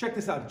why. Check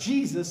this out.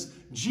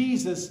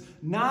 Jesus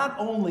not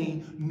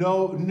only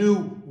knew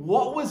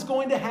what was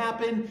going to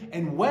happen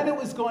and when it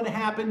was going to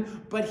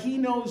happen, but he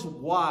knows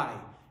why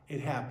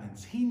it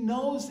happens. He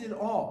knows it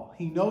all.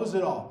 He knows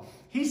it all.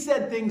 He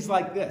said things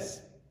like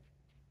this: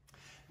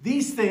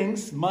 these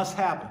things must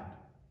happen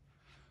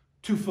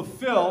to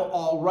fulfill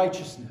all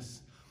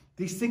righteousness.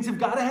 These things have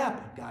got to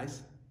happen,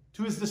 guys,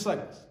 to his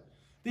disciples.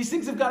 These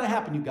things have got to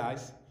happen, you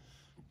guys.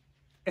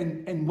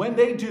 And when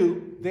they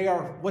do,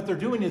 what they're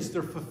doing is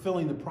they're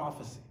fulfilling the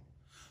prophecy.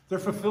 They're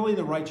fulfilling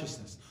the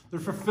righteousness. They're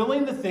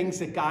fulfilling the things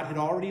that God had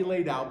already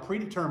laid out,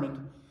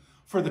 predetermined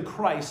for the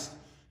Christ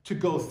to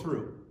go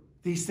through.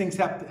 These things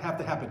have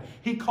to happen.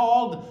 He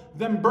called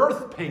them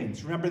birth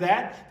pains. Remember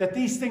that? That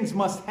these things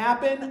must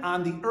happen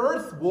on the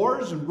earth,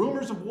 wars and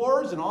rumors of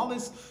wars and all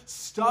this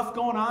stuff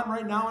going on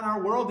right now in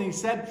our world. And he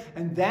said,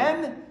 and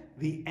then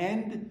the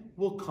end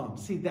will come.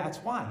 See, that's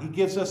why. He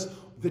gives us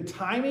the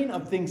timing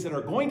of things that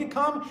are going to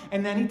come,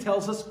 and then he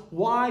tells us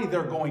why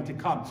they're going to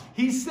come.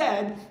 He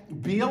said,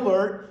 be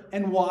alert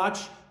and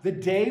watch. The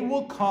day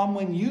will come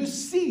when you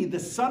see the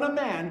Son of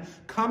Man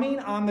coming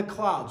on the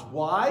clouds.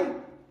 Why?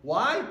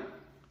 Why?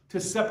 To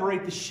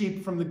separate the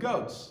sheep from the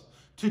goats,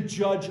 to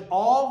judge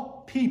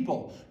all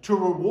people, to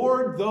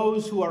reward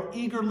those who are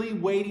eagerly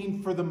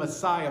waiting for the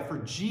Messiah, for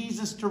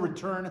Jesus to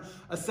return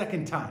a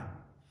second time.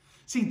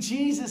 See,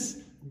 Jesus,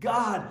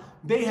 God,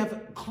 they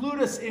have clued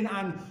us in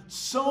on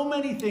so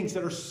many things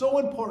that are so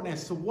important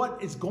as to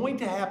what is going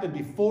to happen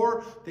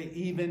before they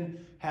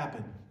even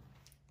happen.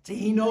 See,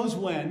 he knows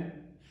when,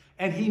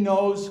 and he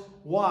knows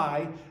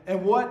why,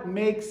 and what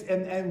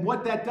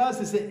that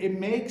does is it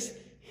makes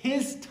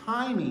his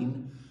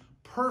timing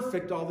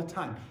perfect all the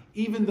time,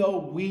 even though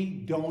we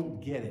don't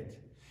get it,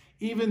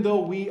 even though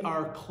we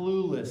are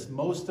clueless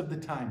most of the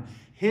time.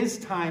 His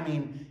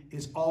timing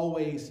is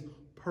always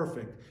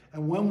perfect.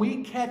 And when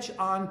we catch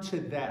on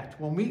to that,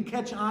 when we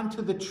catch on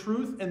to the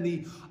truth and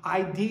the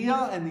idea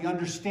and the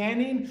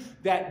understanding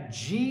that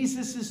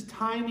Jesus'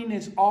 timing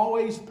is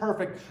always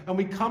perfect, and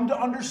we come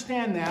to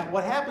understand that,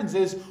 what happens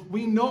is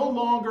we no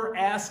longer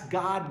ask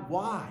God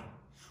why.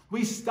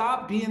 We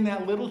stop being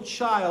that little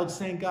child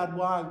saying, God,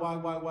 why,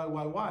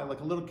 like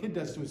a little kid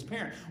does to his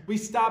parent. We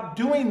stop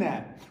doing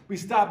that. We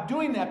stop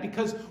doing that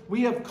because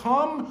we have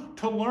come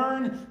to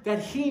learn that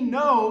he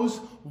knows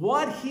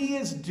what he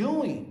is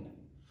doing.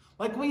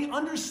 Like, we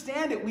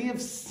understand it. We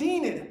have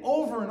seen it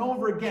over and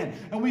over again.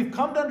 And we've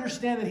come to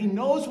understand that he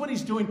knows what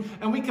he's doing,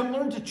 and we can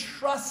learn to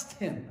trust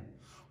him.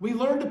 We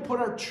learn to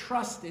put our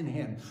trust in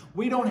him.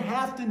 We don't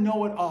have to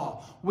know it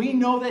all. We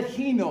know that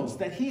he knows,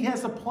 that he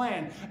has a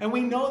plan, and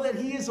we know that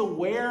he is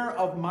aware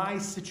of my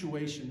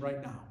situation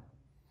right now.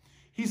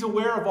 He's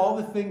aware of all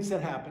the things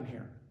that happen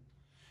here.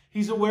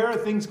 He's aware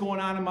of things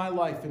going on in my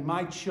life, and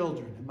my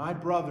children, and my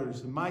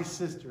brothers, and my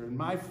sister, and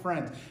my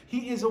friends.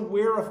 He is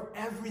aware of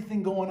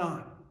everything going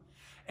on.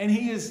 And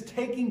he is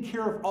taking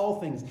care of all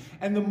things.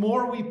 And the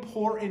more we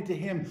pour into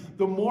him,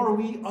 the more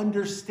we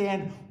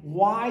understand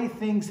why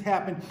things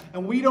happen.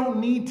 And we don't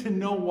need to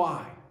know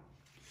why.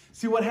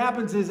 See, what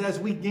happens is as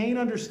we gain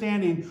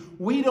understanding,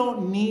 we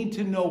don't need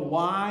to know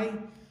why,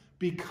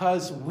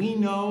 because we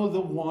know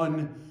the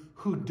one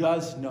who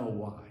does know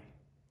why.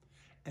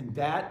 And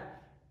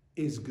that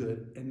is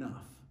good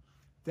enough.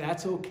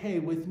 That's okay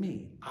with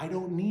me. I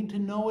don't need to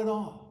know it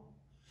all.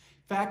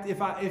 In fact,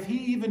 if he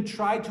even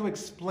tried to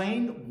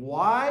explain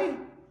why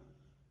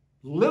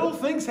little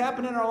things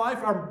happen in our life,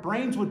 our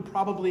brains would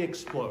probably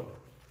explode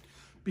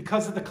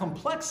because of the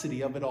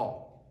complexity of it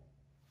all.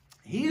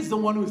 He is the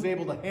one who's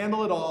able to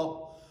handle it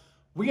all.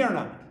 We are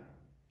not.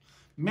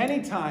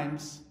 Many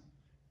times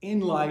in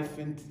life,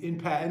 in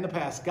the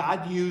past,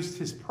 God used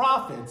his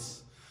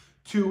prophets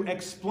to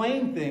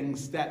explain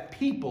things that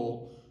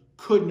people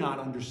could not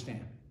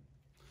understand.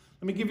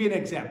 Let me give you an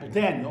example.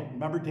 Daniel,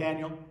 remember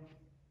Daniel?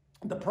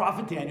 The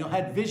prophet Daniel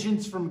had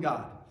visions from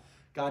God.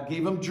 God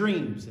gave him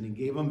dreams and he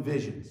gave him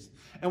visions.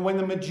 And when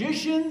the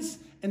magicians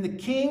and the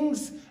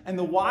kings and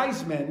the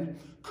wise men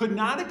could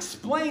not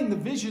explain the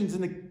visions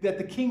that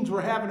the kings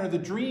were having or the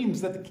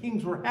dreams that the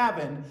kings were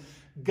having,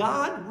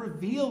 God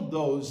revealed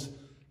those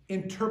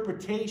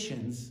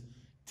interpretations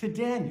to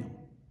Daniel.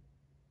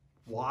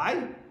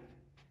 Why?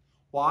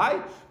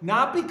 Why?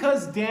 Not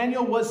because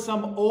Daniel was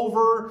some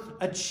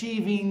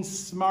overachieving,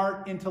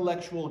 smart,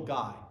 intellectual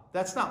guy.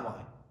 That's not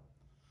why.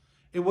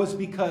 It was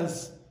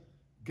because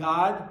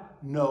God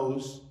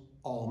knows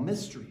all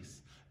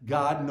mysteries.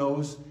 God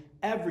knows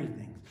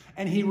everything.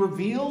 And he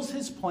reveals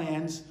his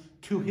plans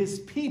to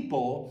his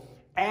people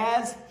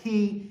as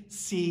he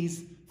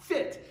sees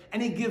fit.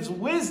 And he gives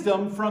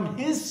wisdom from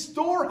his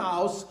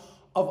storehouse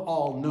of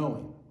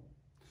all-knowing.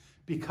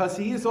 Because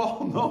he is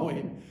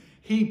all-knowing,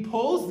 he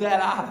pulls that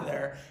out of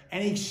there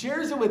and he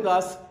shares it with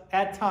us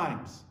at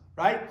times,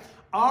 right?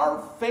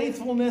 Our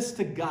faithfulness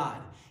to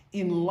God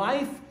in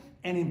life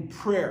and in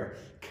prayer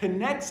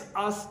connects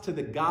us to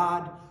the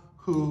God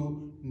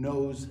who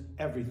knows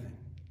everything.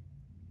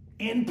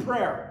 In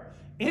prayer,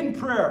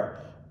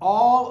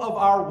 all of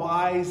our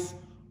whys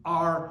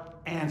are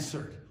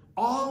answered.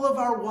 All of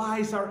our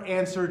whys are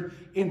answered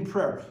in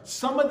prayer.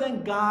 Some of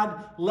them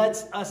God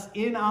lets us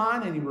in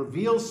on and he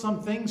reveals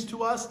some things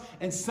to us,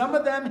 and some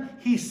of them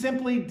he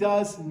simply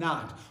does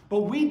not.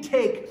 But we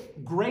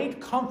take great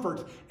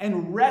comfort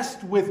and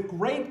rest with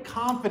great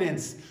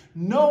confidence,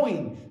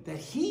 knowing that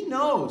he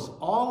knows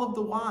all of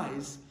the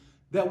whys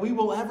that we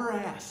will ever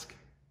ask.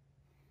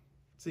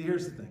 See,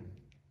 here's the thing.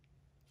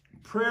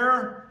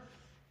 Prayer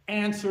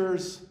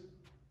answers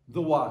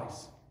the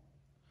whys.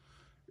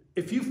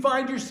 If you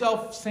find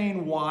yourself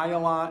saying why a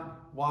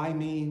lot, why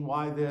me,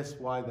 why this,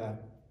 why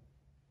that,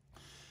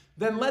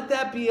 then let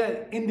that be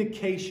an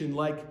indication,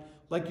 like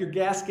your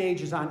gas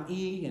gauge is on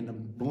E and the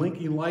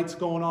blinking light's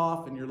going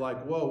off and you're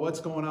like, whoa,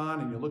 what's going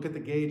on? And you look at the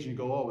gauge and you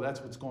go, oh,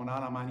 that's what's going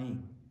on, I'm on E.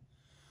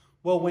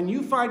 Well, when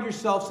you find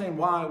yourself saying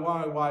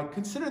why,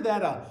 consider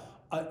that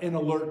an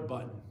alert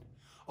button,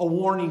 a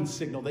warning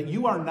signal that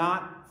you are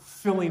not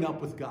filling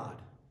up with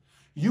God.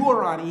 You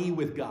are on E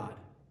with God.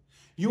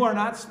 You are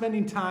not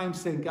spending time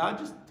saying, God,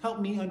 just help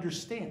me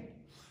understand.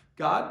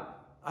 God,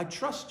 I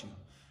trust you.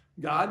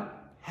 God,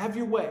 have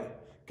your way.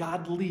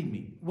 God, lead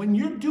me. When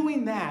you're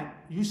doing that,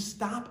 you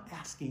stop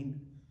asking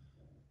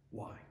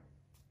why.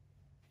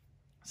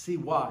 See,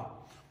 why?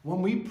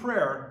 When we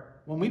pray,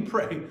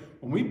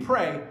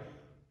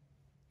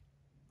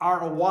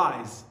 our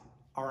whys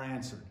are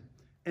answered.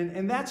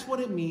 And that's what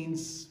it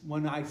means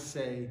when I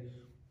say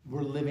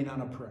we're living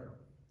on a prayer.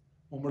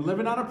 When we're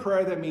living on a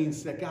prayer, that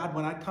means that, God,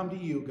 when I come to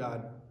you,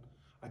 God,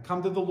 I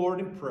come to the Lord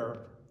in prayer,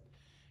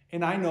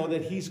 and I know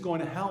that he's going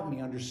to help me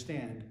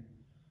understand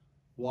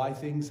why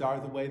things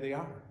are the way they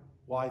are,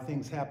 why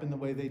things happen the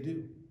way they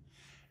do.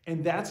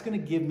 And that's going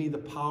to give me the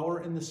power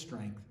and the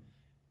strength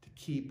to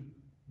keep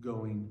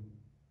going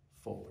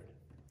forward.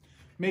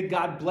 May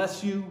God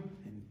bless you,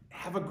 and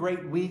have a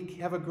great week,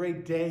 have a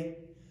great day,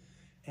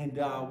 and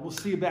we'll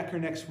see you back here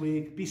next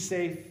week. Be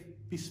safe,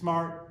 be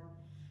smart.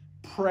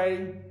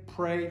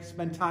 Pray,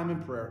 spend time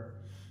in prayer.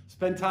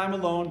 Spend time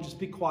alone, just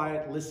be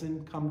quiet,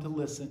 listen, come to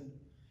listen.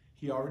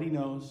 He already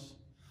knows.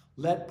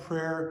 Let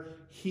prayer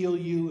heal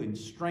you and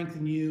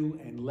strengthen you,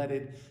 and let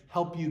it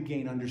help you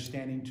gain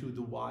understanding to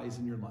the whys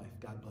in your life.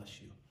 God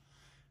bless you.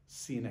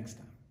 See you next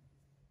time.